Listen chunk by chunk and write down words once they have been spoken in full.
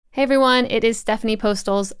Hey everyone, it is Stephanie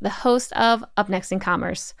Postles, the host of Up Next in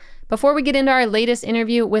Commerce. Before we get into our latest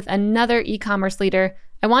interview with another e-commerce leader,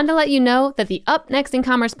 I wanted to let you know that the Up Next in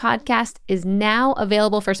Commerce podcast is now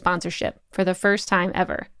available for sponsorship for the first time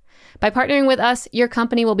ever. By partnering with us, your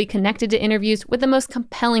company will be connected to interviews with the most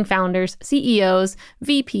compelling founders, CEOs,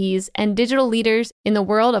 VPs, and digital leaders in the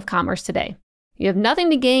world of commerce today. You have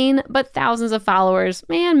nothing to gain but thousands of followers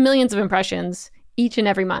and millions of impressions each and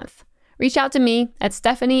every month. Reach out to me at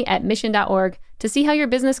stephanie@mission.org to see how your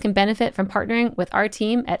business can benefit from partnering with our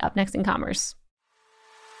team at Up Next in Commerce.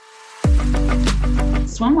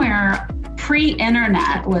 Swimwear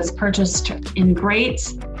pre-internet was purchased in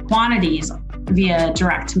great quantities via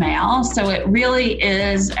direct mail. So it really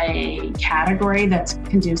is a category that's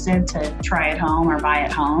conducive to try at home or buy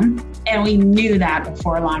at home. And we knew that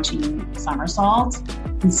before launching Somersault.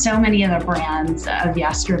 And so many of the brands of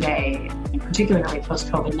yesterday, and particularly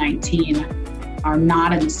post-COVID-19, are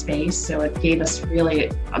not in the space. So it gave us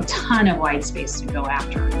really a ton of white space to go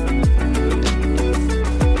after.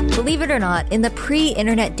 Believe it or not, in the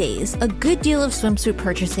pre-internet days, a good deal of swimsuit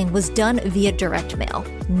purchasing was done via direct mail,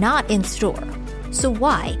 not in store. So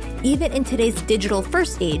why, even in today's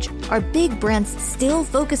digital-first age, are big brands still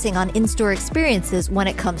focusing on in-store experiences when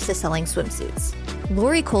it comes to selling swimsuits?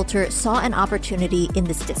 Lori Coulter saw an opportunity in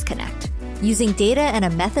this disconnect. Using data and a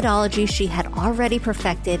methodology she had already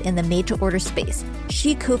perfected in the made-to-order space,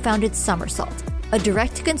 she co-founded Somersault, a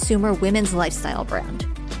direct-to-consumer women's lifestyle brand.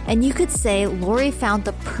 And you could say Lori found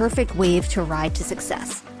the perfect wave to ride to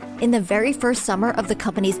success. In the very first summer of the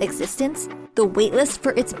company's existence, the waitlist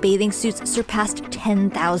for its bathing suits surpassed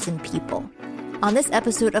 10,000 people. On this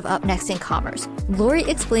episode of Up Next in Commerce, Lori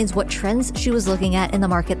explains what trends she was looking at in the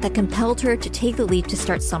market that compelled her to take the leap to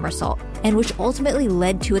start Somersault, and which ultimately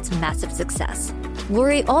led to its massive success.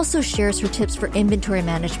 Lori also shares her tips for inventory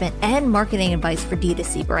management and marketing advice for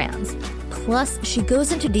D2C brands. Plus, she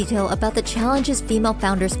goes into detail about the challenges female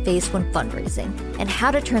founders face when fundraising, and how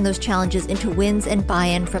to turn those challenges into wins and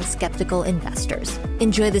buy-in from skeptical investors.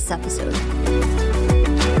 Enjoy this episode.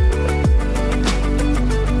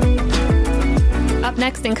 Up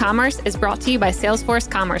Next in Commerce is brought to you by Salesforce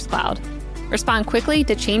Commerce Cloud. Respond quickly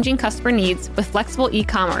to changing customer needs with flexible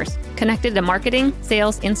e-commerce connected to marketing,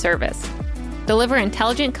 sales, and service. Deliver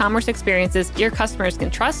intelligent commerce experiences your customers can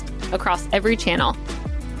trust across every channel.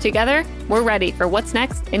 Together, we're ready for what's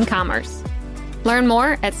next in commerce. Learn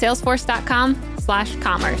more at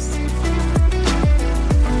salesforce.com/commerce.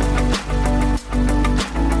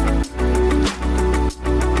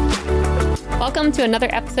 Welcome to another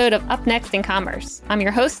episode of Up Next in Commerce. I'm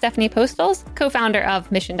your host, Stephanie Postles, co-founder of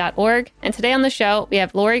Mission.org. And today on the show, we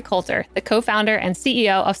have Lori Coulter, the co-founder and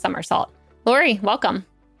CEO of Somersault. Lori, welcome.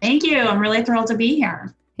 Thank you. I'm really thrilled to be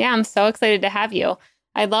here. Yeah, I'm so excited to have you.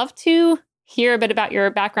 I'd love to hear a bit about your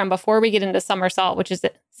background before we get into Somersault, which is,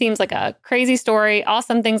 it seems like a crazy story,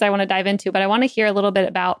 awesome things I want to dive into, but I want to hear a little bit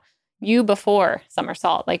about you before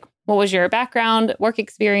Somersault. Like, what was your background, work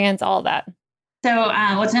experience, all of that? So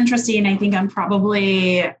what's interesting, I think I'm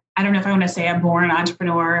probably, I don't know if I want to say a born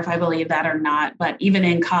entrepreneur, if I believe that or not, but even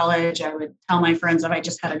in college, I would tell my friends if I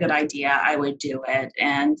just had a good idea, I would do it.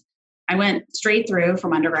 And I went straight through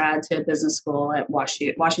from undergrad to business school at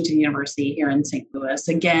Washington University here in St. Louis.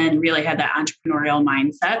 Again, really had that entrepreneurial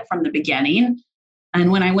mindset from the beginning.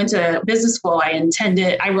 And when I went to business school, I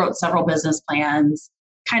wrote several business plans,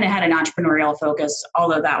 kind of had an entrepreneurial focus,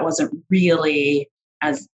 although that wasn't really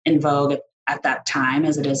as in vogue at that time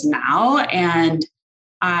as it is now. And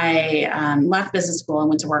I left business school and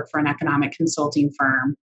went to work for an economic consulting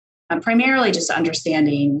firm, primarily just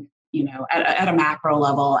understanding, at a macro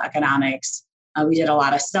level, economics. We did a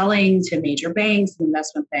lot of selling to major banks and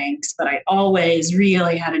investment banks, but I always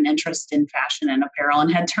really had an interest in fashion and apparel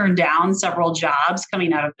and had turned down several jobs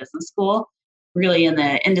coming out of business school, really in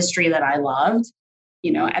the industry that I loved.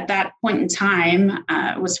 At that point in time,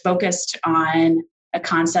 was focused on a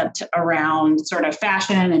concept around sort of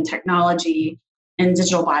fashion and technology and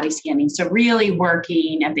digital body scanning. So really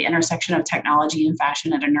working at the intersection of technology and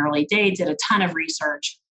fashion at an early date, did a ton of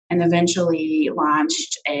research, and eventually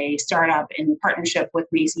launched a startup in partnership with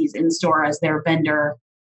Macy's in-store as their vendor,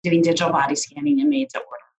 doing digital body scanning and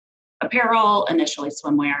made-to-order apparel, initially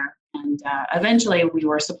swimwear. And eventually we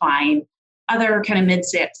were supplying other kind of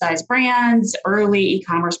mid-sized brands, early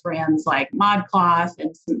e-commerce brands like ModCloth,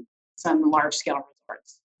 and some large-scale resorts.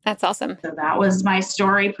 That's awesome. So that was my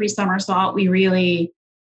story pre-Somersault. We really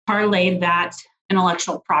parlayed that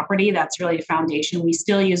intellectual property. That's really a foundation. We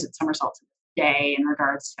still use it Somersault to this day in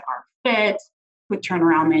regards to our fit, quick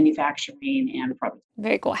turnaround manufacturing, and product.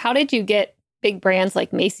 Very cool. How did you get big brands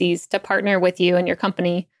like Macy's to partner with you and your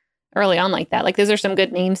company early on like that? Like, those are some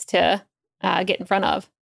good names to get in front of.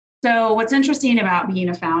 So what's interesting about being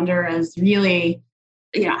a founder is really,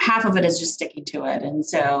 half of it is just sticking to it. And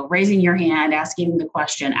so raising your hand, asking the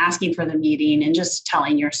question, asking for the meeting, and just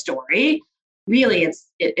telling your story. Really,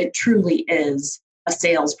 it truly is a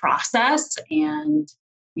sales process. And,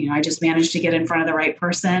 I just managed to get in front of the right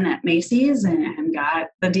person at Macy's and got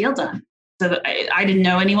the deal done. So I didn't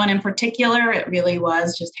know anyone in particular. It really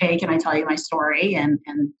was just, hey, can I tell you my story? And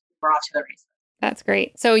we're off to the races. That's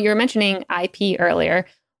great. So you were mentioning IP earlier.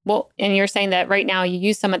 Well, and you're saying that right now you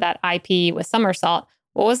use some of that IP with Somersault.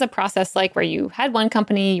 What was the process like where you had one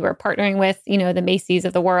company, you were partnering with, the Macy's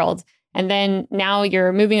of the world, and then now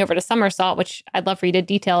you're moving over to Somersault, which I'd love for you to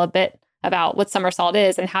detail a bit about what Somersault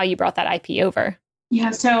is and how you brought that IP over.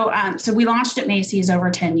 Yeah, so we launched at Macy's over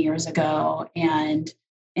 10 years ago, and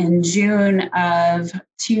in June of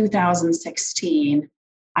 2016,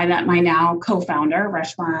 I met my now co-founder,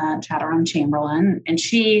 Reshma Chatterjee-Chamberlain, and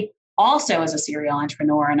she also is a serial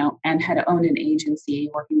entrepreneur and had owned an agency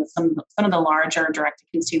working with some of the larger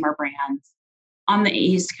direct-to-consumer brands on the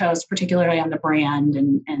East Coast, particularly on the brand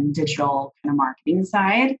and digital kind of marketing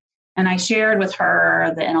side. And I shared with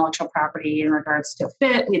her the intellectual property in regards to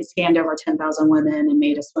fit. We had scanned over 10,000 women and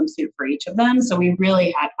made a swimsuit for each of them. So we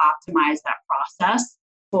really had optimized that process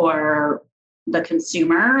for the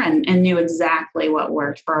consumer and knew exactly what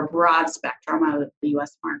worked for a broad spectrum of the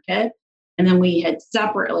US market. And then we had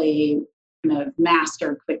separately kind of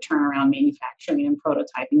mastered quick turnaround manufacturing and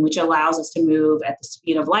prototyping, which allows us to move at the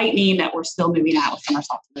speed of lightning that we're still moving at with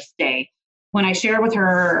Somersault to this day. When I shared with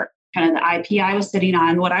her kind of the IP I was sitting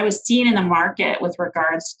on, what I was seeing in the market with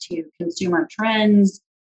regards to consumer trends,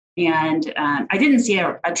 and I didn't see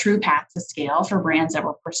a true path to scale for brands that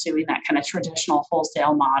were pursuing that kind of traditional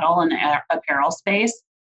wholesale model in the apparel space.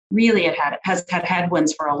 Really, it has had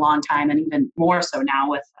headwinds for a long time, and even more so now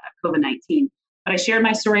with COVID-19. But I shared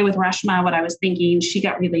my story with Reshma, what I was thinking. She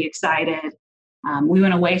got really excited. We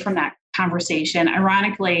went away from that conversation.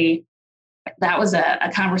 Ironically, that was a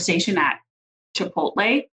conversation at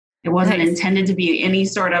Chipotle. It wasn't intended to be any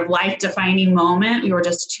sort of life-defining moment. We were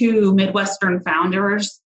just two Midwestern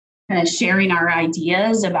founders kind of sharing our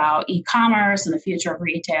ideas about e-commerce and the future of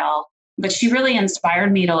retail. But she really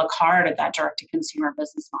inspired me to look hard at that direct-to-consumer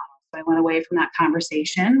business model. So I went away from that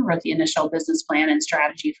conversation, wrote the initial business plan and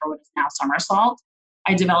strategy for what is now Somersault.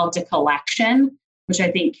 I developed a collection, which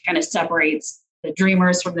I think kind of separates the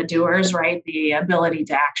dreamers from the doers, right? The ability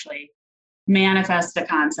to actually manifest a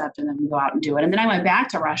concept and then go out and do it. And then I went back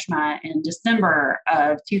to Reshma in December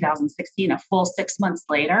of 2016, a full 6 months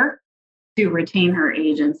later, to retain her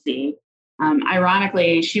agency.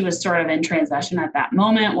 Ironically, she was sort of in transition at that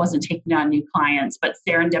moment, wasn't taking on new clients, but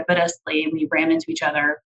serendipitously, we ran into each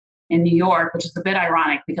other in New York, which is a bit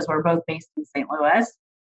ironic because we're both based in St. Louis.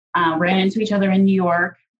 Ran into each other in New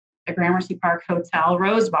York, the Gramercy Park Hotel,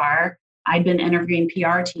 Rose Bar. I'd been interviewing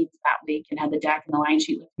PR teams that week and had the deck and the line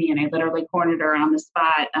sheet with me, and I literally cornered her on the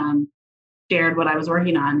spot, shared what I was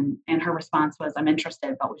working on, and her response was, "I'm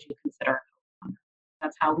interested, but would you consider?"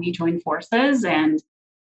 That's how we joined forces, and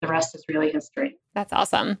the rest is really history. That's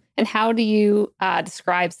awesome. And how do you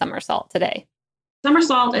describe Somersault today?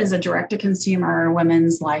 Somersault is a direct-to-consumer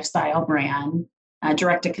women's lifestyle brand.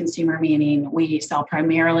 Direct-to-consumer meaning we sell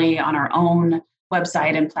primarily on our own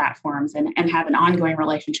website and platforms and have an ongoing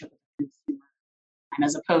relationship with the consumer,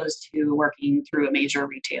 as opposed to working through a major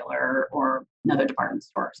retailer or another department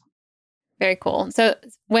store or something. Very cool. So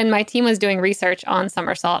when my team was doing research on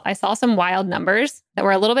Somersault, I saw some wild numbers that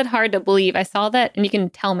were a little bit hard to believe. I saw that, and you can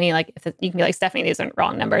tell me, like, if you can be like, Stephanie, these aren't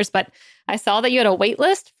wrong numbers, but I saw that you had a wait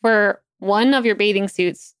list for one of your bathing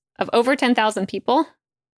suits of over 10,000 people.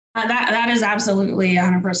 That is absolutely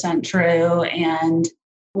 100% true. And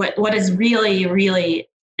what is really, really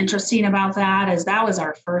interesting about that is that was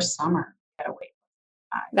our first summer at a wait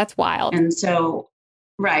list. That's wild. And so,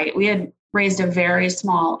 right, we had raised a very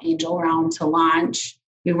small angel round to launch.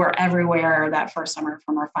 We were everywhere that first summer,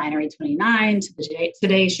 from Refinery 29 to the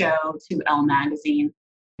Today Show to Elle Magazine.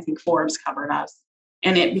 I think Forbes covered us.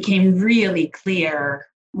 And it became really clear,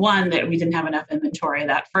 one, that we didn't have enough inventory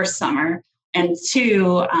that first summer. And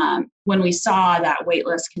two, when we saw that wait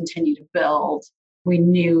list continue to build, we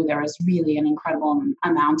knew there was really an incredible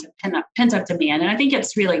amount of pent-up demand. And I think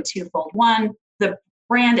it's really twofold. One, the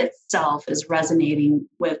brand itself is resonating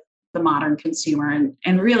with the modern consumer,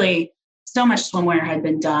 and really so much swimwear had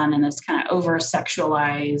been done in this kind of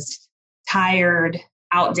over-sexualized, tired,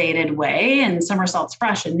 outdated way. And Somersault's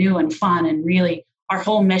fresh and new and fun. And really our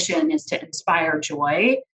whole mission is to inspire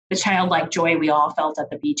joy, the childlike joy we all felt at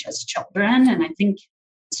the beach as children. And I think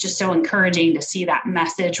it's just so encouraging to see that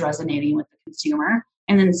message resonating with the consumer.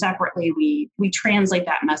 And then separately, we translate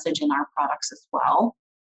that message in our products as well.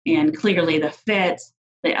 And clearly the fit,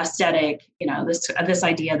 the aesthetic, this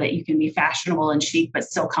idea that you can be fashionable and chic, but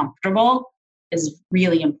still comfortable is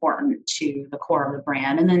really important to the core of the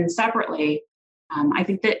brand. And then separately, I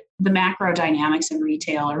think that the macro dynamics in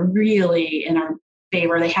retail are really in our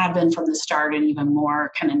favor. They have been from the start, and even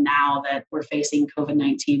more kind of now that we're facing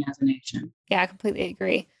COVID-19 as a nation. Yeah, I completely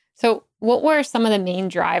agree. So what were some of the main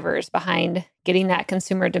drivers behind getting that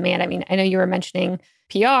consumer demand? I mean, I know you were mentioning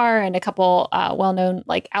PR and a couple well-known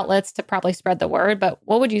outlets to probably spread the word, but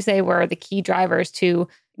what would you say were the key drivers to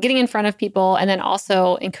getting in front of people and then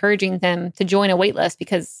also encouraging them to join a wait list?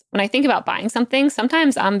 Because when I think about buying something,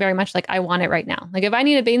 sometimes I'm very much like, I want it right now. Like if I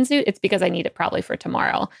need a bathing suit, it's because I need it probably for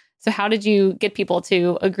tomorrow. So how did you get people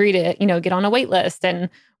to agree to, get on a wait list and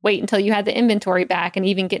wait until you had the inventory back and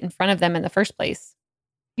even get in front of them in the first place?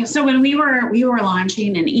 So when we were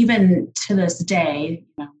launching, and even to this day,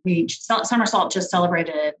 Somersault just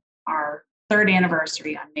celebrated our third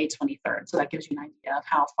anniversary on May 23rd. So that gives you an idea of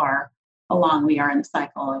how far along we are in the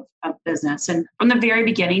cycle of business. And from the very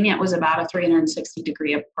beginning, it was about a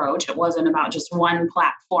 360-degree approach. It wasn't about just one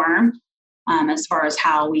platform as far as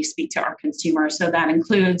how we speak to our consumers. So that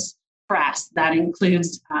includes press, that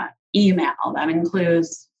includes email, that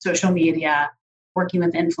includes social media, working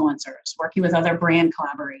with influencers, working with other brand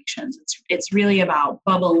collaborations. It's really about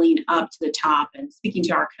bubbling up to the top and speaking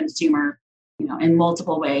to our consumer, in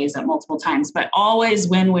multiple ways at multiple times, but always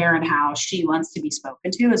when, where, and how she wants to be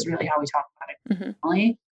spoken to is really how we talk about it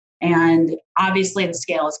personally. And obviously the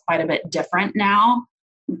scale is quite a bit different now,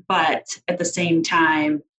 but at the same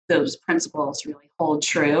time, those principles really hold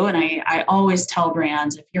true. And I always tell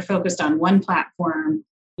brands, if you're focused on one platform,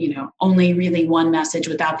 only really one message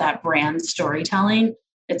without that brand storytelling,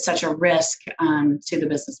 it's such a risk to the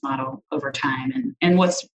business model over time. And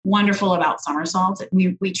what's wonderful about Somersault,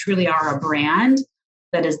 we truly are a brand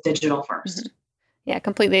that is digital first. Yeah, I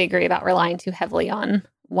completely agree about relying too heavily on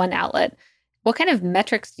one outlet. What kind of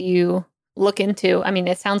metrics do you look into? I mean,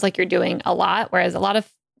 it sounds like you're doing a lot, whereas a lot of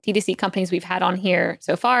D2C companies we've had on here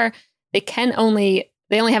so far, they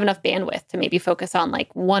only have enough bandwidth to maybe focus on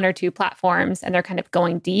one or two platforms, and they're kind of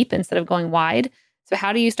going deep instead of going wide. So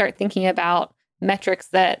how do you start thinking about metrics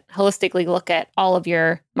that holistically look at all of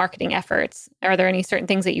your marketing efforts? Are there any certain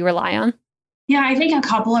things that you rely on? Yeah, I think a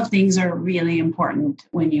couple of things are really important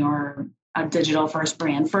when you're a digital first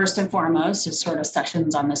brand. First and foremost is sort of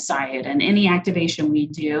sessions on the site, and any activation we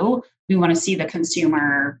do, we want to see the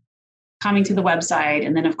consumer coming to the website.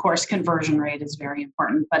 And then of course, conversion rate is very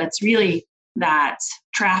important, but it's really that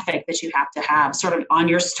traffic that you have to have sort of on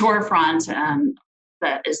your storefront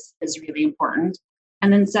that is really important.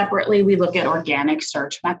 And then separately, we look at organic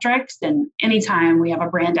search metrics. And anytime we have a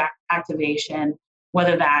brand activation,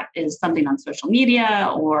 whether that is something on social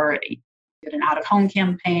media or did an out-of-home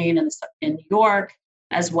campaign in New York,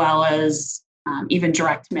 as well as even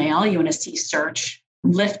direct mail, you want to see search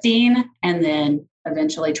lifting and then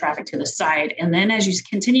eventually traffic to the site. And then as you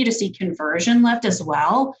continue to see conversion lift as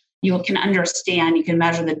well, you can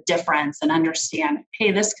measure the difference and understand,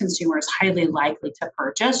 hey, this consumer is highly likely to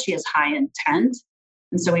purchase. She has high intent.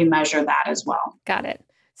 And so we measure that as well. Got it.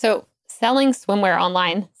 So selling swimwear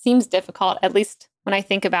online seems difficult, at least when I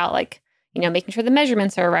think about making sure the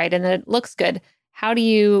measurements are right and that it looks good. How do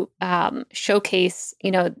you showcase,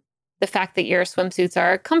 the fact that your swimsuits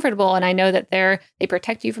are comfortable? And I know that they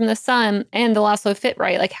protect you from the sun and they'll also fit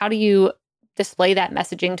right. How do you display that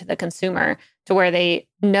messaging to the consumer to where they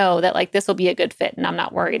know that this will be a good fit and I'm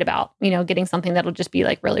not worried about, getting something that'll just be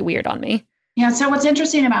really weird on me? Yeah. So what's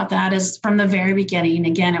interesting about that is from the very beginning,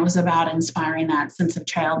 again, it was about inspiring that sense of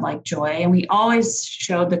childlike joy. And we always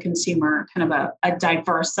showed the consumer kind of a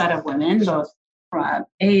diverse set of women, both from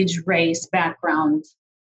age, race, background,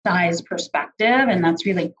 size perspective. And that's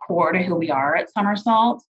really core to who we are at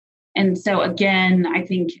Somersault. And so again, I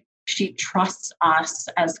think she trusts us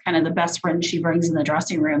as kind of the best friend she brings in the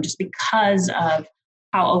dressing room just because of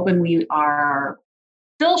how open we are.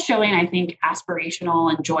 Still showing, I think,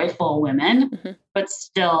 aspirational and joyful women, but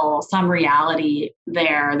still some reality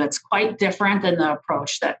there that's quite different than the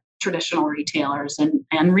approach that traditional retailers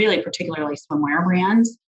and really particularly swimwear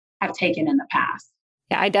brands have taken in the past.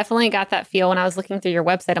 Yeah, I definitely got that feel when I was looking through your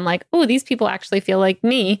website. I'm like, oh, these people actually feel like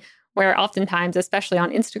me, where oftentimes, especially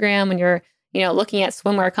on Instagram, when you're, looking at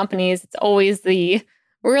swimwear companies, it's always the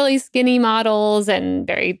really skinny models and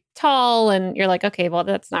very tall. And you're like, okay, well,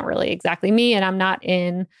 that's not really exactly me. And I'm not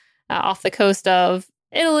in off the coast of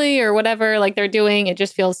Italy or whatever they're doing. It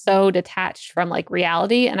just feels so detached from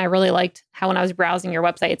reality. And I really liked how when I was browsing your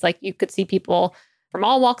website, it's you could see people from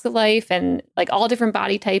all walks of life and like all different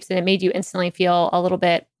body types. And it made you instantly feel a little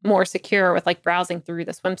bit more secure with like browsing through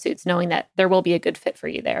the swimsuits, knowing that there will be a good fit for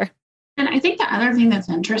you there. And I think the other thing that's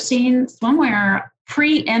interesting, swimwear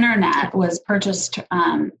pre-internet was purchased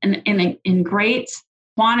in great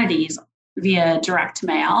quantities via direct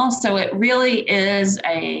mail. So it really is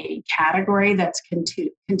a category that's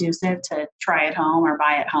conducive to try at home or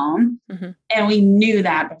buy at home. Mm-hmm. And we knew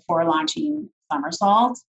that before launching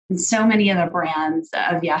Somersault. And so many of the brands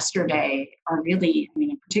of yesterday are really,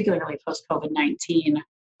 particularly post-COVID-19,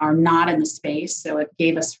 are not in the space. So it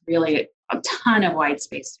gave us really a ton of white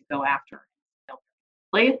space to go after.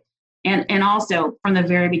 And also from the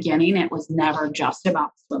very beginning, it was never just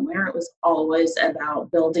about swimwear. It was always about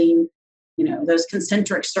building, those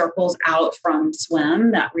concentric circles out from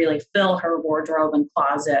swim that really fill her wardrobe and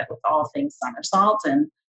closet with all things Somersault, and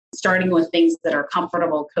starting with things that are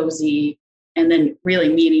comfortable, cozy, and then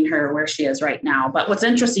really meeting her where she is right now. But what's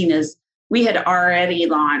interesting is we had already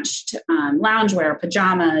launched loungewear,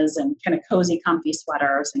 pajamas, and kind of cozy, comfy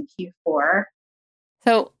sweaters in Q4.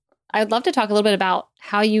 So I'd love to talk a little bit about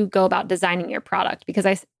how you go about designing your product, because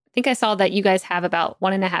I think I saw that you guys have about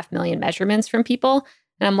 1.5 million measurements from people.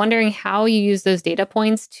 And I'm wondering how you use those data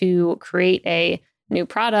points to create a new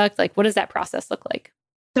product. Like, what does that process look like?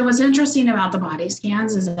 So what's interesting about the body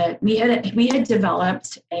scans is that we had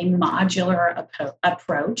developed a modular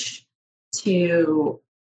approach to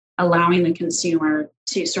allowing the consumer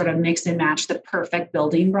to sort of mix and match the perfect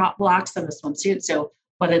building blocks of the swimsuit. So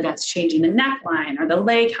whether that's changing the neckline or the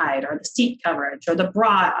leg height or the seat coverage or the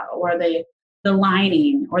bra or the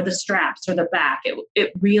lining or the straps or the back,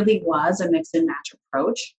 it really was a mix and match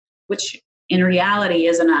approach, which in reality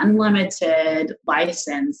is an unlimited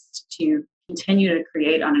license to continue to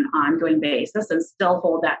create on an ongoing basis and still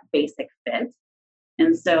hold that basic fit.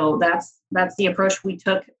 And so that's the approach we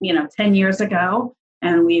took, 10 years ago.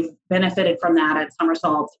 And we've benefited from that at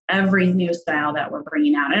Somersault, every new style that we're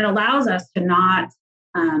bringing out. And it allows us to not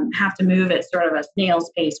have to move at sort of a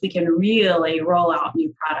snail's pace. We can really roll out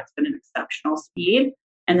new products at an exceptional speed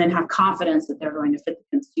and then have confidence that they're going to fit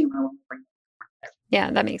the consumer when we bring them to market.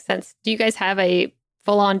 Yeah, that makes sense. Do you guys have a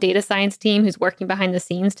full-on data science team who's working behind the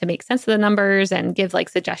scenes to make sense of the numbers and give like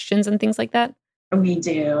suggestions and things like that? We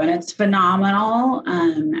do. And it's phenomenal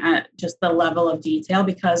at just the level of detail,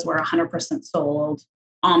 because we're 100% sold,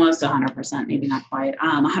 almost 100%, maybe not quite,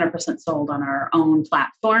 100% sold on our own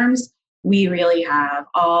platforms. We really have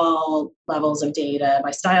all levels of data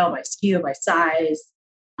by style, by SKU, by size,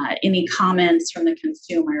 any comments from the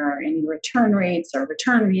consumer, any return rates or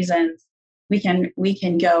return reasons. We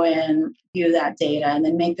can go in, view that data, and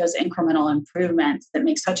then make those incremental improvements that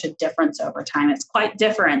make such a difference over time. It's quite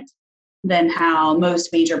different than how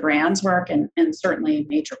most major brands work and certainly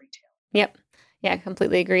major retail. Yep. Yeah, I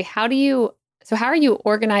completely agree. How are you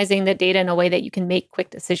organizing the data in a way that you can make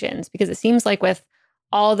quick decisions? Because it seems like with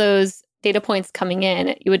all those data points coming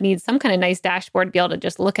in, you would need some kind of nice dashboard to be able to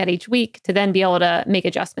just look at each week to then be able to make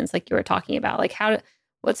adjustments like you were talking about. Like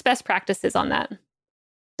what's best practices on that?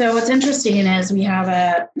 So what's interesting is we have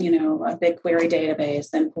a BigQuery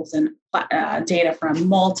database and pulls in data from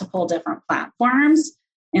multiple different platforms.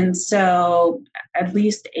 And so at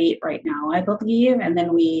least 8 right now, I believe. And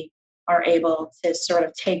then we are able to sort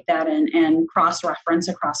of take that and cross-reference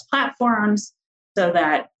across platforms so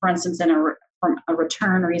that, for instance, from a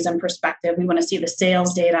return reason perspective, we want to see the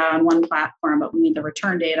sales data on one platform, but we need the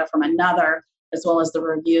return data from another, as well as the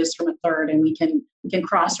reviews from a third. And we can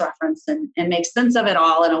cross-reference and make sense of it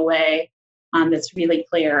all in a way that's really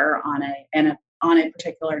clear on a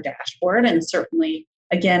particular dashboard. And certainly,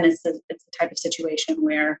 again, it's the type of situation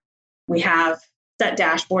where we have set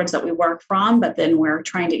dashboards that we work from, but then we're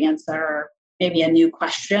trying to answer maybe a new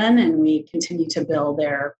question, and we continue to build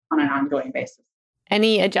there on an ongoing basis.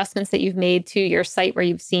 Any adjustments that you've made to your site where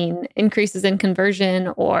you've seen increases in conversion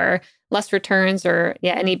or less returns, or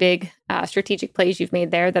any big strategic plays you've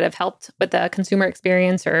made there that have helped with the consumer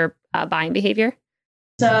experience or buying behavior?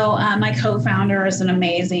 So my co-founder is an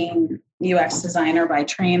amazing UX designer by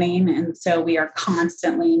training. And so we are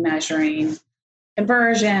constantly measuring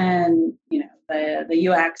conversion. The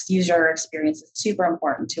UX user experience is super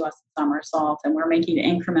important to us at Somersault, and we're making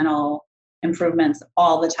incremental improvements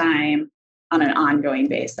all the time on an ongoing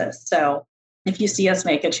basis. So if you see us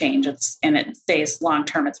make a change and it stays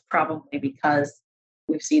long-term, it's probably because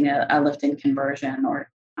we've seen a lift in conversion or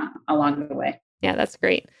along the way. Yeah, that's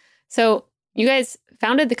great. So you guys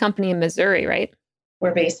founded the company in Missouri, right?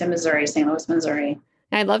 We're based in Missouri, St. Louis, Missouri.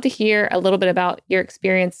 I'd love to hear a little bit about your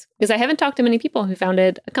experience, because I haven't talked to many people who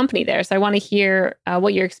founded a company there. So I want to hear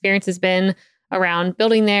what your experience has been around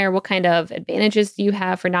building there? What kind of advantages do you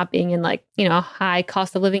have for not being in like, a high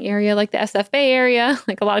cost of living area like the SF Bay area?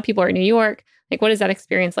 Like a lot of people are in New York. Like, what is that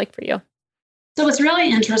experience like for you? So what's really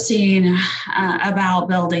interesting about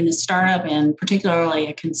building a startup, and particularly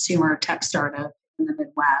a consumer tech startup in the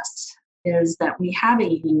Midwest, is that we have a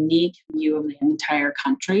unique view of the entire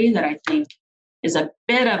country that I think is a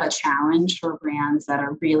bit of a challenge for brands that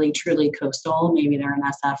are really, truly coastal. Maybe they're in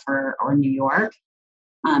SF or New York.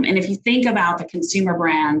 And if you think about the consumer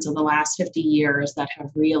brands of the last 50 years that have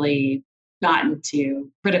really gotten to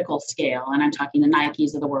critical scale, and I'm talking the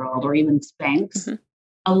Nikes of the world or even Spanx,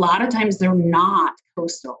 a lot of times they're not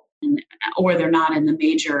coastal or they're not in the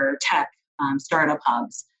major tech startup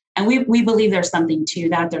hubs. And we believe there's something to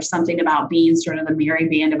that. There's something about being sort of the merry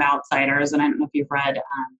band of outsiders. And I don't know if you've read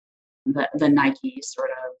the Nike sort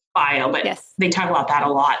of bio, but yes, they talk about that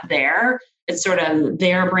a lot there. It's sort of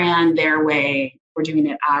their brand, their way. We're doing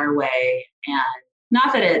it our way. And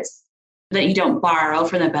not that it's that you don't borrow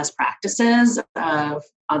from the best practices of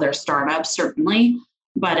other startups, certainly.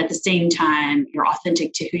 But at the same time, you're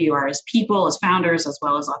authentic to who you are as people, as founders, as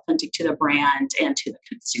well as authentic to the brand and to the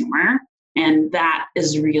consumer. And that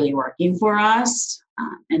is really working for us.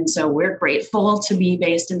 And so we're grateful to be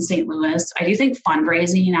based in St. Louis. I do think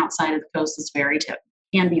fundraising outside of the coast is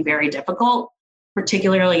can be very difficult,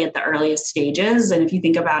 particularly at the earliest stages. And if you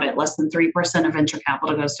think about it, less than 3% of venture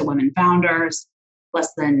capital goes to women founders.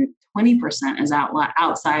 Less than 20% is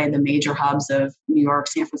outside the major hubs of New York,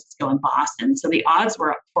 San Francisco, and Boston. So the odds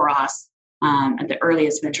were for us at the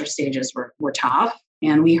earliest venture stages were tough.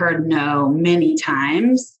 And we heard no many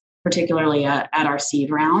times, particularly at our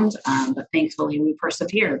seed round. But thankfully, we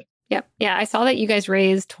persevered. Yep. Yeah. I saw that you guys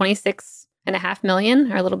raised $26.5 million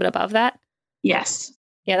or a little bit above that. Yes.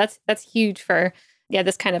 Yeah, that's huge for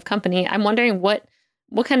this kind of company. I'm wondering what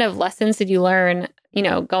kind of lessons did you learn,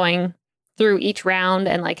 going through each round,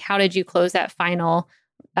 and like how did you close that final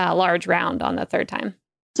large round on the third time?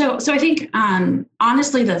 So I think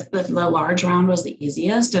honestly the large round was the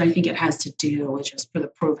easiest, and I think it has to do with just for the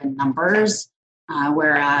proven numbers.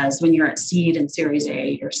 Whereas when you're at seed and Series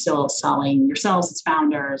A, you're still selling yourselves as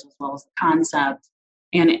founders as well as the concept.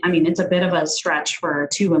 And I mean, it's a bit of a stretch for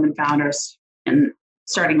two women founders, and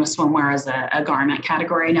starting with swimwear as a garment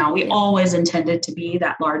category. Now, we always intended to be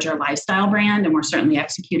that larger lifestyle brand, and we're certainly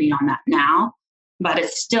executing on that now. But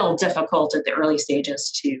it's still difficult at the early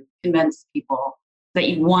stages to convince people that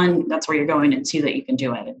that's where you're going, and two, that you can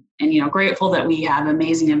do it. And grateful that we have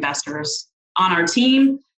amazing investors on our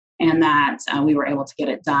team and that we were able to get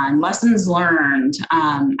it done. Lessons learned.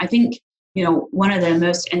 I think, one of the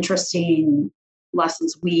most interesting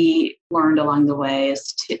lessons we learned along the way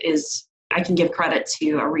is I can give credit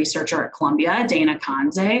to a researcher at Columbia, Dana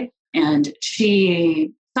Kanze, and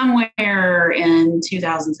she somewhere in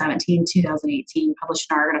 2017, 2018 published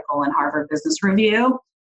an article in Harvard Business Review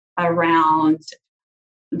around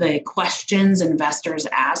the questions investors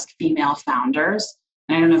ask female founders.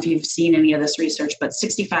 And I don't know if you've seen any of this research, but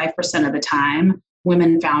 65% of the time,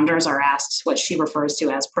 women founders are asked what she refers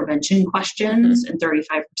to as prevention questions, and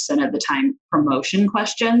 35% of the time, promotion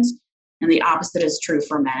questions. And the opposite is true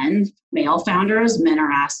for men. Male founders, men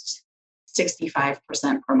are asked 65%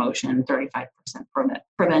 promotion, 35%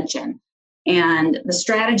 prevention. And the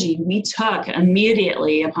strategy we took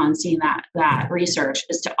immediately upon seeing that research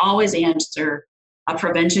is to always answer a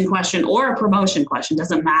prevention question or a promotion question,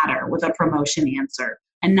 doesn't matter, with a promotion answer,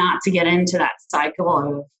 and not to get into that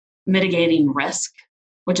cycle of mitigating risk,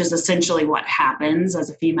 which is essentially what happens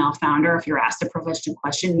as a female founder. If you're asked a prevention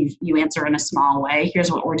question, you answer in a small way.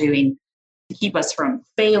 Here's what we're doing to keep us from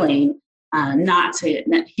failing.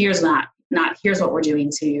 Here's what we're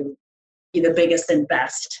doing to be the biggest and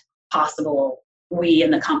best possible we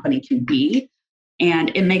in the company can be.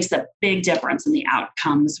 And it makes a big difference in the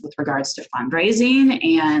outcomes with regards to fundraising.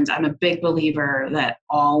 And I'm a big believer that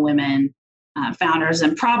all women founders,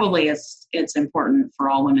 and probably it's important for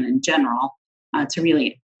all women in general, to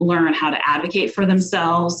really learn how to advocate for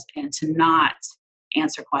themselves and to not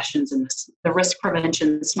answer questions in the risk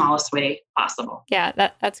prevention the smallest way possible. Yeah,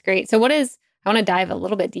 that's great. So I want to dive a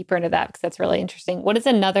little bit deeper into that because that's really interesting. What is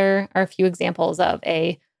another or a few examples of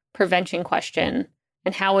a prevention question,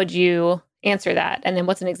 and how would you answer that? And then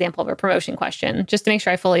what's an example of a promotion question, just to make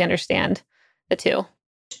sure I fully understand the two?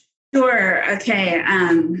 Sure. Okay.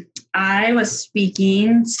 I was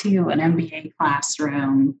speaking to an MBA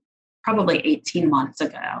classroom probably 18 months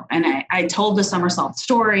ago, and I told the somersault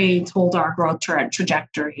story, told our growth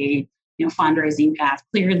trajectory, fundraising path.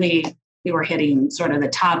 Clearly, we were hitting sort of the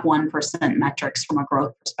top 1% metrics from a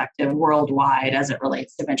growth perspective worldwide as it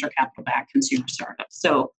relates to venture capital-backed consumer startups.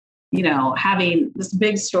 So, having this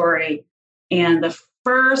big story, And the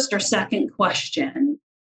first or second question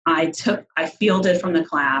I fielded from the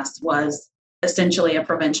class was essentially a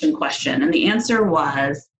prevention question. And the answer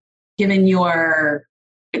was, given your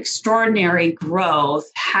extraordinary growth,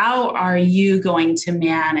 how are you going to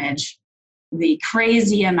manage the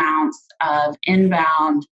crazy amounts of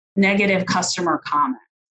inbound negative customer comments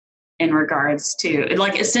in regards to,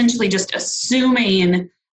 like, essentially just assuming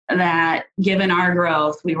that given our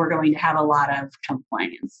growth, we were going to have a lot of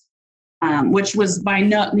complaints, which was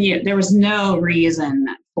there was no reason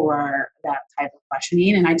for that type of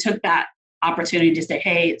questioning. And I took that opportunity to say,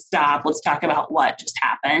 hey, stop, let's talk about what just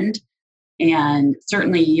happened. And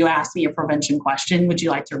certainly you asked me a prevention question, would you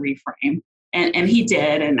like to reframe? And he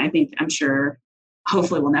did. And I'm sure,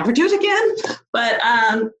 hopefully we'll never do it again. But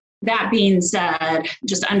that being said,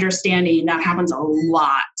 just understanding that happens a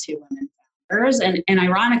lot to women founders. And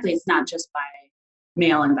ironically, it's not just by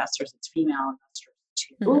male investors, it's female investors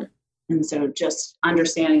too. Mm-hmm. And so just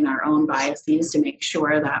understanding our own biases to make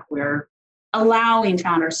sure that we're allowing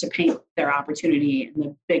founders to paint their opportunity in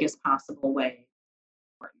the biggest possible way.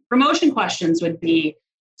 Promotion questions would be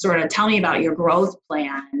sort of, tell me about your growth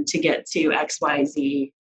plan to get to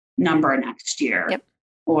XYZ number next year. Yep.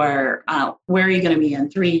 Or where are you going to be in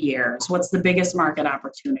 3 years? What's the biggest market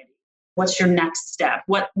opportunity? What's your next step?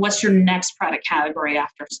 What's your next product category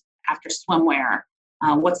after swimwear?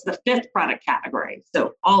 What's the fifth product category?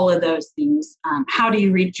 So all of those things. How do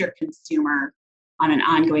you reach your consumer on an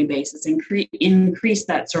ongoing basis and increase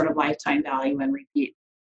that sort of lifetime value and repeat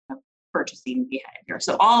purchasing behavior?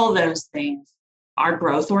 So all of those things are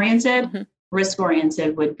growth oriented. Mm-hmm. Risk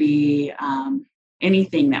oriented would be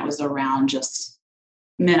anything that was around just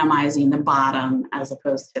minimizing the bottom as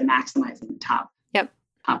opposed to maximizing the top. Yep.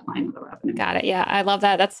 Top line of the revenue. Got it. Yeah, I love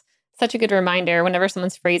that. That's such a good reminder whenever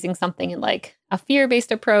someone's phrasing something in like a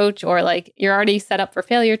fear-based approach or like you're already set up for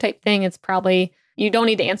failure type thing. It's probably, you don't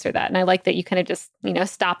need to answer that. And I like that you kind of just,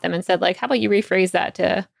 stop them and said like, how about you rephrase that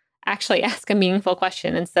to actually ask a meaningful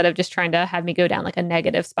question instead of just trying to have me go down like a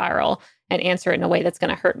negative spiral and answer it in a way that's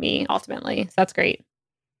going to hurt me ultimately. So that's great.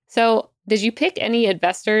 So did you pick any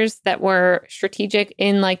investors that were strategic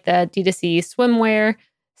in like the D2C swimwear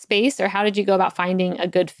space, or how did you go about finding a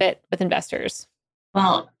good fit with investors?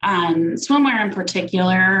 Well, swimwear in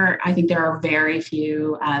particular, I think there are very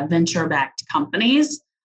few venture-backed companies.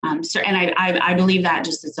 And I believe that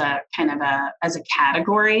just as a kind of as a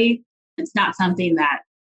category, it's not something that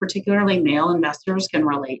particularly male investors can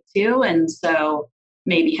relate to. And so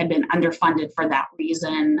maybe had been underfunded for that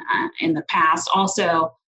reason in the past.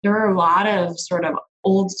 Also, there are a lot of sort of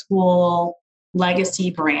old school legacy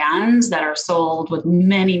brands that are sold with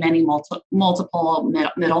many multiple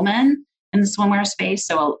middlemen in the swimwear space.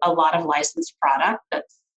 So a lot of licensed product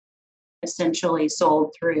that's essentially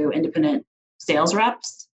sold through independent sales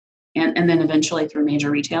reps and then eventually through major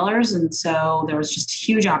retailers. And so there was just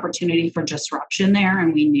huge opportunity for disruption there.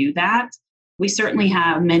 And we knew that. We certainly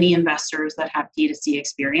have many investors that have D2C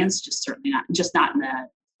experience, not in the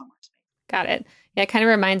swimwear space. Got it. Yeah, it kind of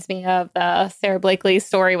reminds me of the Sarah Blakely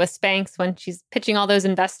story with Spanx when she's pitching all those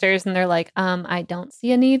investors and they're like, I don't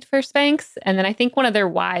see a need for Spanx. And then I think one of their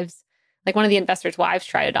wives, like one of the investors' wives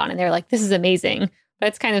tried it on and they're like, this is amazing. But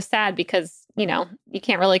it's kind of sad because, you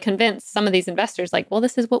can't really convince some of these investors like, well,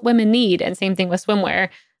 this is what women need. And same thing with swimwear.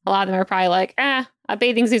 A lot of them are probably like, a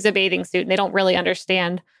bathing suit's a bathing suit. And they don't really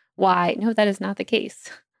understand why. No, that is not the case.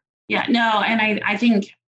 Yeah, no. And I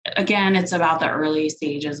think, again, it's about the early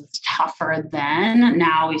stages. It's tougher then.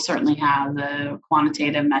 Now we certainly have the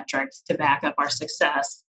quantitative metrics to back up our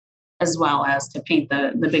success, as well as to paint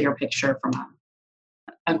the bigger picture from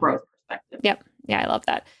a growth perspective. Yep. Yeah, I love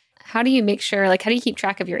that. How do you make sure, how do you keep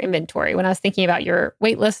track of your inventory? When I was thinking about your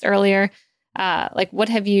wait list earlier, what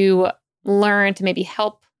have you learned to maybe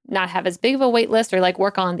help not have as big of a wait list or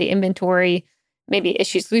work on the inventory maybe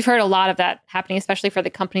issues? We've heard a lot of that happening, especially for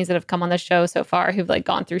the companies that have come on the show so far who've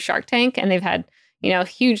gone through Shark Tank and they've had,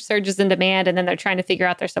 huge surges in demand and then they're trying to figure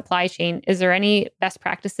out their supply chain. Is there any best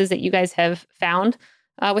practices that you guys have found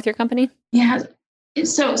with your company? Yeah.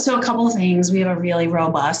 So a couple of things. We have a really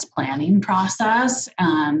robust planning process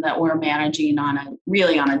that we're managing on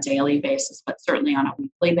a daily basis, but certainly on a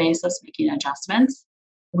weekly basis, making adjustments.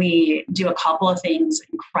 We do a couple of things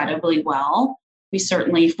incredibly well. We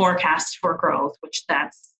certainly forecast for growth, which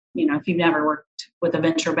that's, if you've never worked with a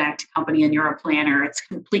venture-backed company and you're a planner, it's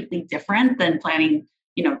completely different than planning,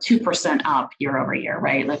 2% up year over year,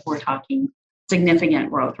 right? We're talking significant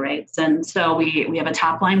growth rates. And so we have a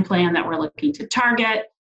top line plan that we're looking to target.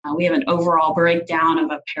 We have an overall breakdown of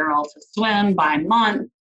apparel to swim by month.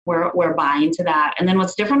 We're buying to that. And then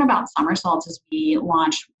what's different about Somersaults is we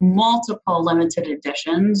launch multiple limited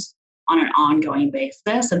editions on an ongoing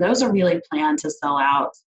basis. And those are really planned to sell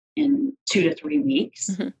out in 2 to 3 weeks.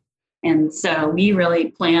 Mm-hmm. And so we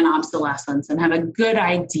really plan obsolescence and have a good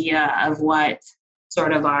idea of what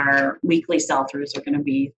sort of our weekly sell-throughs are going to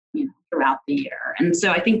be, throughout the year. And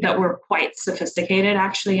so I think that we're quite sophisticated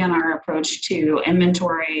actually in our approach to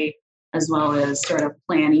inventory, as well as sort of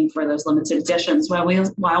planning for those limited editions,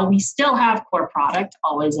 while we still have core product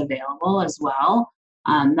always available as well.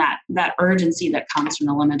 That urgency that comes from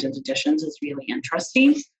the limited editions is really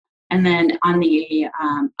interesting. And then on the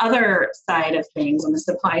other side of things, on the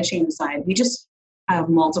supply chain side, we just have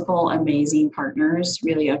multiple amazing partners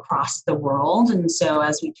really across the world. And so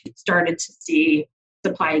as we started to see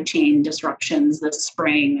supply chain disruptions this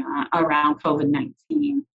spring around COVID-19,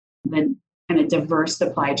 the kind of diverse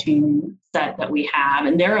supply chain set that we have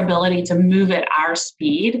and their ability to move at our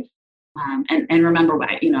speed. And remember,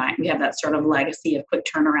 we have that sort of legacy of quick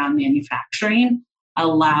turnaround manufacturing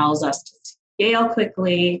allows us to scale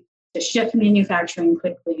quickly, to shift manufacturing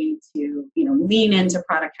quickly, to lean into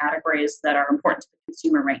product categories that are important to the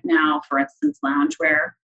consumer right now. For instance,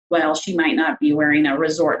 loungewear. Well, she might not be wearing a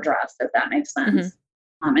resort dress, if that makes sense.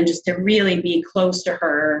 Mm-hmm. And just to really be close to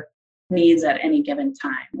her needs at any given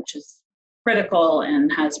time, which is critical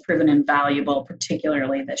and has proven invaluable,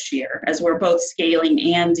 particularly this year, as we're both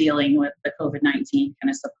scaling and dealing with the COVID-19 kind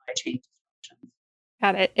of supply chain disruptions.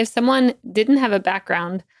 Got it. If someone didn't have a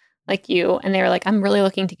background like you, and they were like, I'm really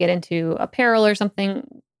looking to get into apparel or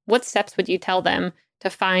something, what steps would you tell them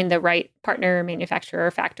to find the right partner, manufacturer,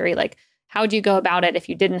 or factory? Like, how would you go about it if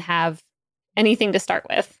you didn't have anything to start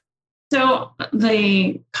with? So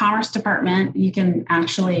the Commerce Department, you can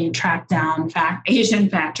actually track down Asian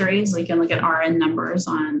factories. We can look at RN numbers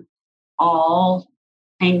on all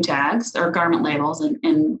name tags or garment labels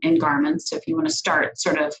in garments. So if you want to start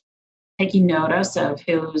sort of taking notice of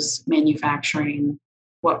who's manufacturing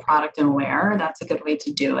what product and where, that's a good way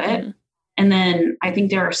to do it. Mm-hmm. And then I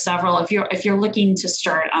think there are several, if you're looking to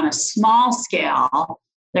start on a small scale,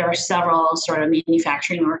 there are several sort of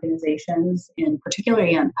manufacturing organizations,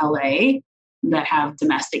 particularly in LA, that have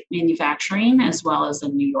domestic manufacturing as well as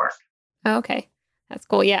in New York. Oh, okay. That's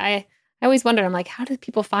cool. Yeah. I always wondered, I'm like, how do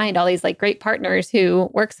people find all these like great partners who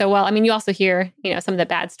work so well? I mean, you also hear, some of the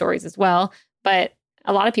bad stories as well, but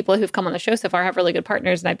a lot of people who've come on the show so far have really good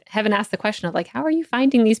partners. And I haven't asked the question of like, how are you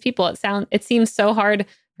finding these people? It seems so hard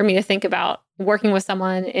for me to think about working with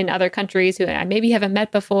someone in other countries who I maybe haven't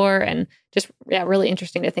met before, and just, really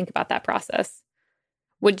interesting to think about that process.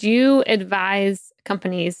 Would you advise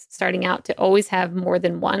companies starting out to always have more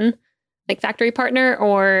than one like factory partner?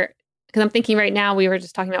 Or, because I'm thinking right now, we were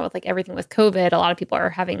just talking about with like everything with COVID, a lot of people are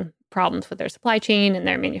having problems with their supply chain and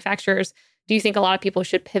their manufacturers. Do you think a lot of people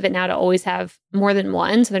should pivot now to always have more than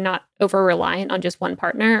one so they're not over reliant on just one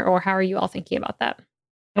partner? Or how are you all thinking about that?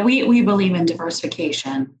 We believe in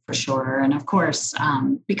diversification for sure. And of course,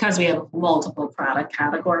 because we have multiple product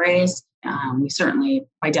categories, we certainly,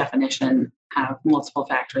 by definition, have multiple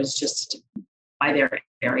factories just by their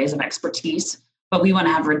areas of expertise. But we want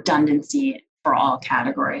to have redundancy for all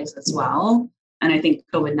categories as well. And I think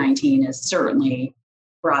COVID-19 has certainly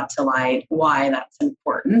brought to light why that's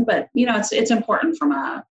important. But, it's important from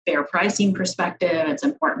a fair pricing perspective. It's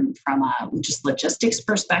important from a just logistics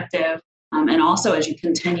perspective. And also, as you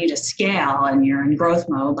continue to scale and you're in growth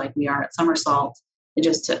mode, like we are at Somersault, it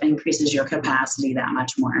just increases your capacity that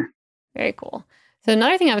much more. Very cool. So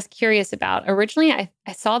another thing I was curious about, originally, I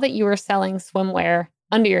saw that you were selling swimwear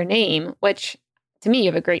under your name, which to me, you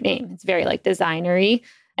have a great name. It's very like designer-y.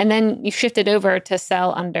 And then you shifted over to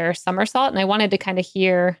sell under Somersault. And I wanted to kind of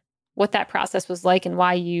hear what that process was like and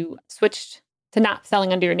why you switched to not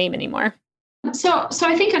selling under your name anymore. So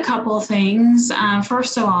I think a couple of things.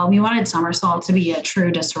 First of all, we wanted Somersault to be a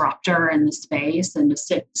true disruptor in the space and to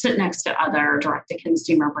sit next to other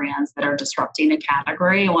direct-to-consumer brands that are disrupting a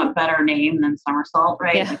category. What better name than Somersault,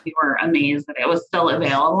 right? Yeah. Like we were amazed that it was still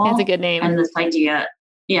available. That's a good name. And this idea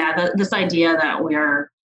that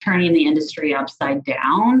we're turning the industry upside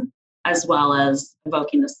down, as well as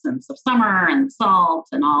evoking the sense of summer and salt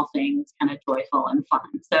and all things kind of joyful and fun.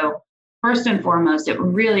 So first and foremost, it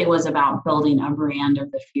really was about building a brand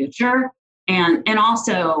of the future. And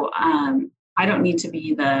also, I don't need to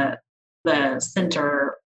be the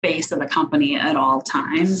center base of the company at all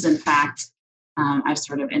times. In fact, I've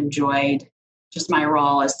sort of enjoyed just my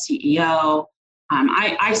role as CEO.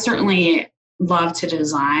 I certainly love to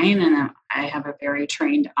design and I have a very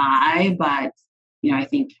trained eye, but I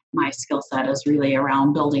think my skill set is really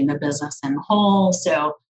around building the business in whole.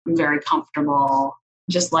 So I'm very comfortable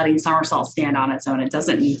just letting Somersault stand on its own. It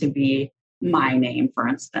doesn't need to be my name, for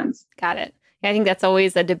instance. Got it. Yeah, I think that's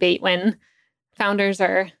always a debate when founders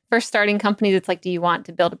are first starting companies, it's like, do you want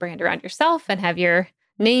to build a brand around yourself and have your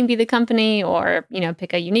name be the company, or,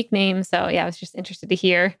 pick a unique name? So yeah, I was just interested to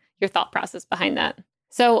hear your thought process behind that.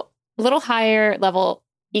 So a little higher level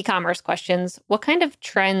e-commerce questions. What kind of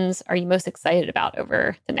trends are you most excited about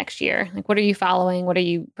over the next year? Like, what are you following? What are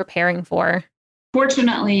you preparing for?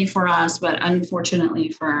 Fortunately for us, but unfortunately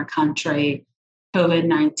for our country,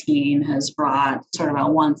 COVID-19 has brought sort of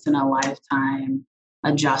a once in a lifetime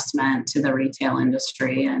adjustment to the retail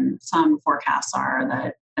industry. And some forecasts are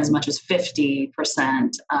that as much as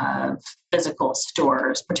 50% of physical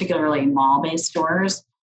stores, particularly mall-based stores,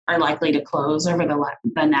 are likely to close over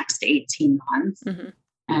the next 18 months. Mm-hmm.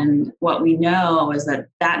 And what we know is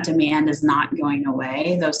that demand is not going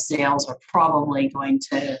away. Those sales are probably going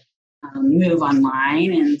to move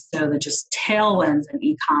online. And so the just tailwinds in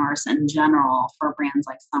e-commerce in general for brands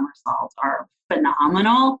like Somersault are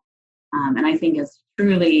phenomenal. And I think it's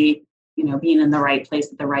truly, being in the right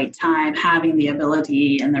place at the right time, having the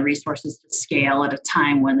ability and the resources to scale at a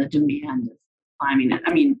time when the demand is climbing.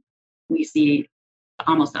 I mean, we see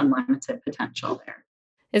almost unlimited potential there.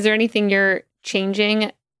 Is there anything you're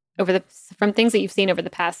changing from things that you've seen over the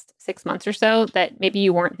past 6 months or so that maybe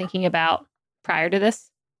you weren't thinking about prior to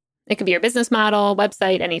this? It could be your business model,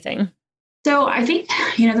 website, anything. So I think,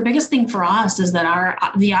 the biggest thing for us is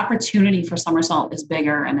that the opportunity for Somersault is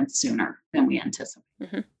bigger and it's sooner than we anticipate.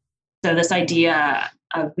 Mm-hmm. So this idea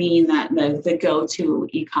of being the go-to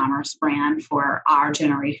e-commerce brand for our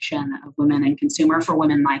generation of women and consumer, for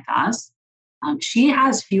women like us, she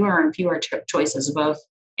has fewer and fewer choices, both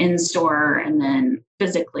in store and then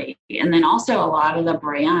physically. And then also a lot of the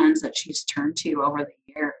brands that she's turned to over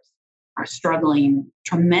the years are struggling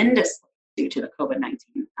tremendously due to the COVID-19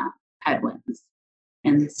 headwinds.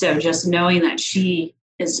 And so just knowing that she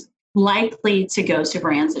is likely to go to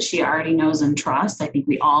brands that she already knows and trusts, I think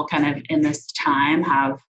we all kind of in this time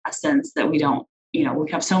have a sense that we don't, we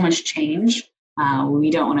have so much change. We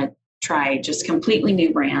don't want to try just completely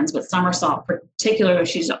new brands, but Somersault particularly,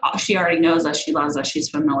 she already knows us, she loves us, she's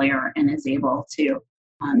familiar and is able to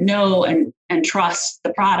know and trust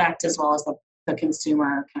the product as well as the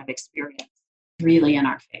consumer kind of experience really in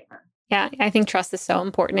our favor. Yeah, I think trust is so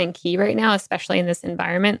important and key right now, especially in this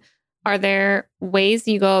environment. Are there ways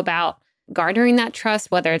you go about garnering that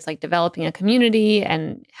trust, whether it's like developing a community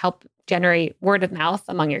and help generate word of mouth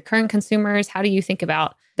among your current consumers? How do you think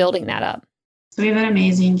about building that up? So we have an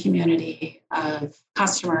amazing community of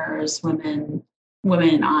customers, women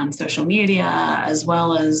on social media, as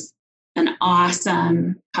well as an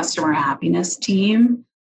awesome customer happiness team.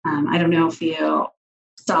 I don't know if you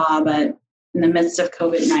saw, but in the midst of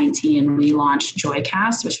COVID-19, we launched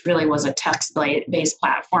Joycast, which really was a text-based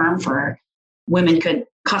platform for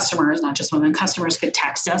customers, not just women, customers could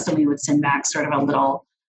text us and we would send back sort of a little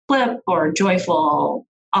clip or joyful,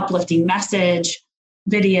 uplifting message,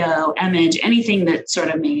 video, image, anything that sort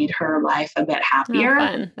of made her life a bit happier. Oh,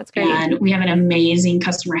 fun. That's great. And we have an amazing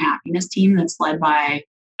customer happiness team that's led by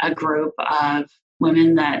a group of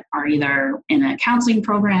women that are either in a counseling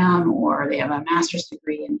program or they have a master's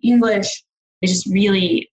degree in English. They just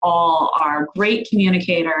really all are great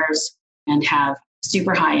communicators and have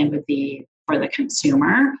super high empathy for the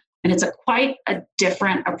consumer. And it's quite a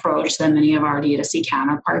different approach than many of our D2C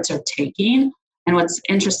counterparts are taking. And what's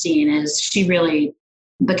interesting is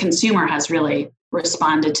the consumer has really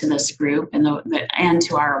responded to this group and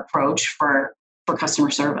to our approach for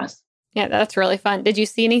customer service. Yeah, that's really fun. Did you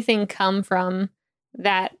see anything come from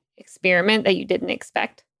that experiment that you didn't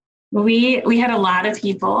expect? We had a lot of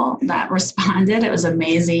people that responded. It was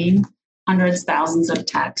amazing. Hundreds, thousands of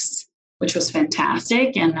texts, which was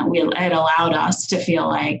fantastic. And it allowed us to feel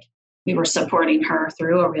like we were supporting her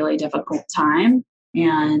through a really difficult time.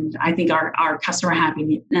 And I think our customer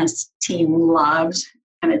happiness team loved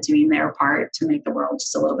kind of doing their part to make the world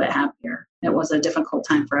just a little bit happier. It was a difficult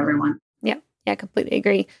time for everyone. Yeah, completely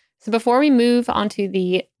agree. So before we move on to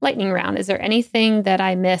the lightning round, is there anything that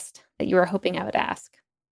I missed that you were hoping I would ask?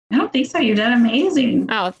 I don't think so. You did amazing.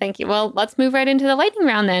 Oh, thank you. Well, let's move right into the lightning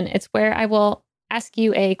round then. It's where I will ask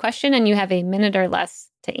you a question and you have a minute or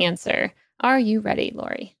less to answer. Are you ready,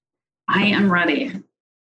 Lori? I am ready.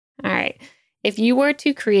 All right. If you were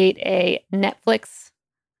to create a Netflix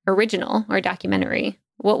original or documentary,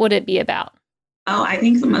 what would it be about? Oh, I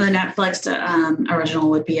think some of the Netflix original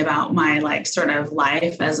would be about my sort of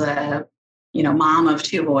life as a, mom of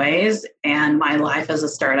two boys and my life as a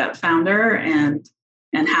startup founder and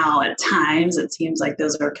how at times it seems like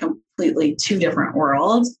those are completely two different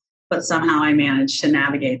worlds, but somehow I managed to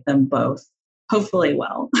navigate them both, hopefully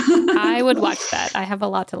well. I would watch that. I have a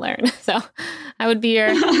lot to learn. So I would be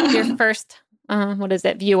your first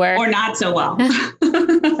viewer. Or not so well.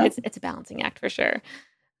 It's a balancing act for sure.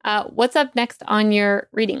 What's up next on your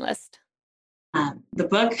reading list? The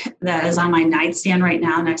book that is on my nightstand right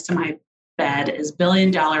now next to my bed is Billion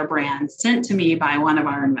Dollar Brand, sent to me by one of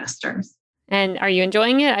our investors. And are you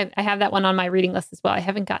enjoying it? I have that one on my reading list as well. I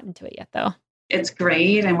haven't gotten to it yet, though. It's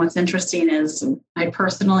great. And what's interesting is I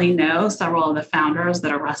personally know several of the founders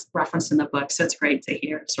that are referenced in the book. So it's great to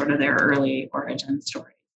hear sort of their early origin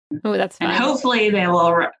story. Oh, that's fun. And hopefully they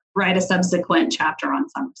will write a subsequent chapter on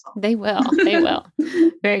Somersault. They will. They will.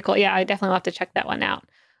 Very cool. Yeah, I definitely will have to check that one out.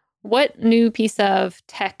 What new piece of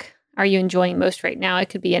tech are you enjoying most right now? It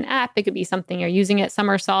could be an app. It could be something you're using at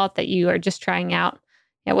Somersault that you are just trying out.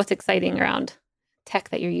 Yeah, what's exciting around tech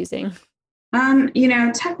that you're using?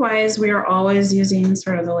 Tech-wise, we are always using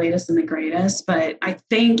sort of the latest and the greatest. But I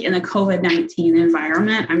think in the COVID-19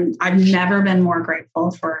 environment, I've never been more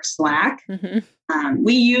grateful for Slack. Mm-hmm.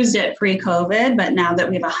 We used it pre-COVID, but now that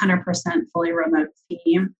we have a 100% fully remote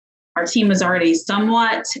team, our team was already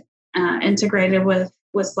somewhat integrated with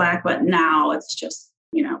Slack, but now it's just,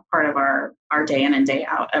 part of our day in and day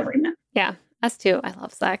out every minute. Yeah, us too. I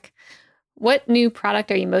love Slack. What new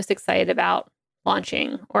product are you most excited about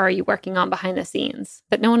launching, or are you working on behind the scenes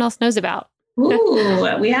that no one else knows about?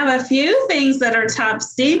 Ooh, we have a few things that are top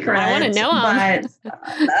secret. I want to know them.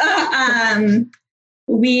 But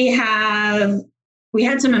we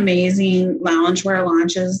had some amazing loungewear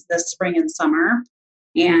launches this spring and summer,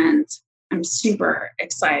 and I'm super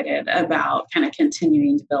excited about kind of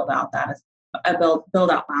continuing to build out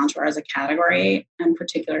loungewear as a category, and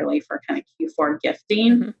particularly for kind of Q4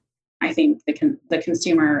 gifting. Mm-hmm. I think the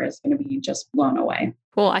consumer is going to be just blown away.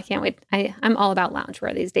 Cool. I can't wait. I'm all about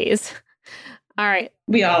loungewear these days. All right.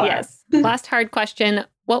 We all Yes. Last hard question.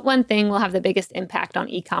 What one thing will have the biggest impact on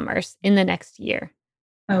e-commerce in the next year?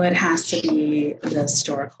 Oh, it has to be the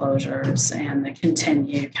store closures and the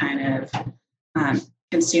continued kind of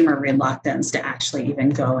consumer reluctance to actually even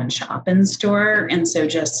go and shop in store. And so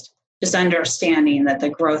just understanding that the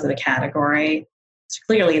growth of the category,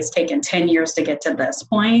 clearly it's taken 10 years to get to this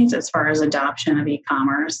point as far as adoption of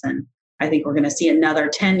e-commerce. And I think we're going to see another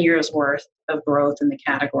 10 years worth of growth in the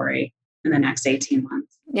category in the next 18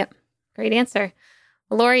 months. Yep. Great answer.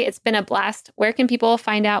 Well, Lori, it's been a blast. Where can people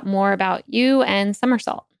find out more about you and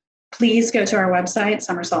Somersault? Please go to our website,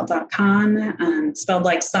 somersault.com, spelled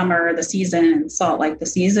like summer, the season, and salt like the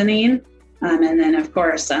seasoning. And then, of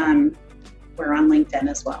course, we're on LinkedIn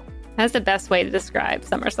as well. That's the best way to describe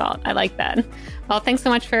Somersault. I like that. Well, thanks so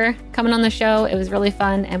much for coming on the show. It was really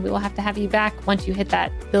fun, and we will have to have you back once you hit that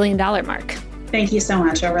 $1 billion mark. Thank you so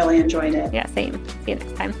much. I really enjoyed it. Yeah, same. See you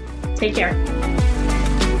next time. Take care.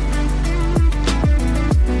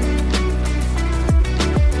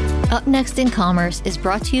 Up Next in Commerce is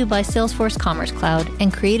brought to you by Salesforce Commerce Cloud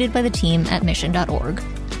and created by the team at Mission.org.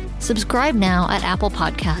 Subscribe now at Apple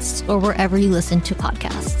Podcasts or wherever you listen to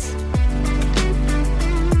podcasts.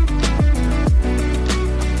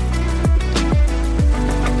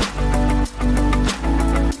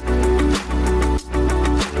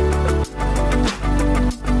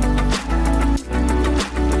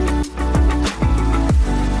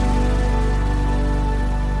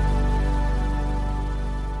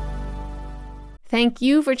 Thank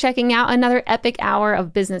you for checking out another epic hour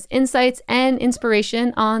of business insights and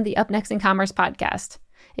inspiration on the Up Next in Commerce podcast.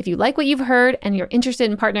 If you like what you've heard and you're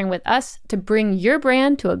interested in partnering with us to bring your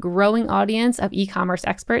brand to a growing audience of e-commerce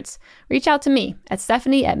experts, reach out to me at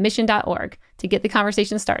Stephanie@Mission.org to get the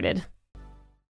conversation started.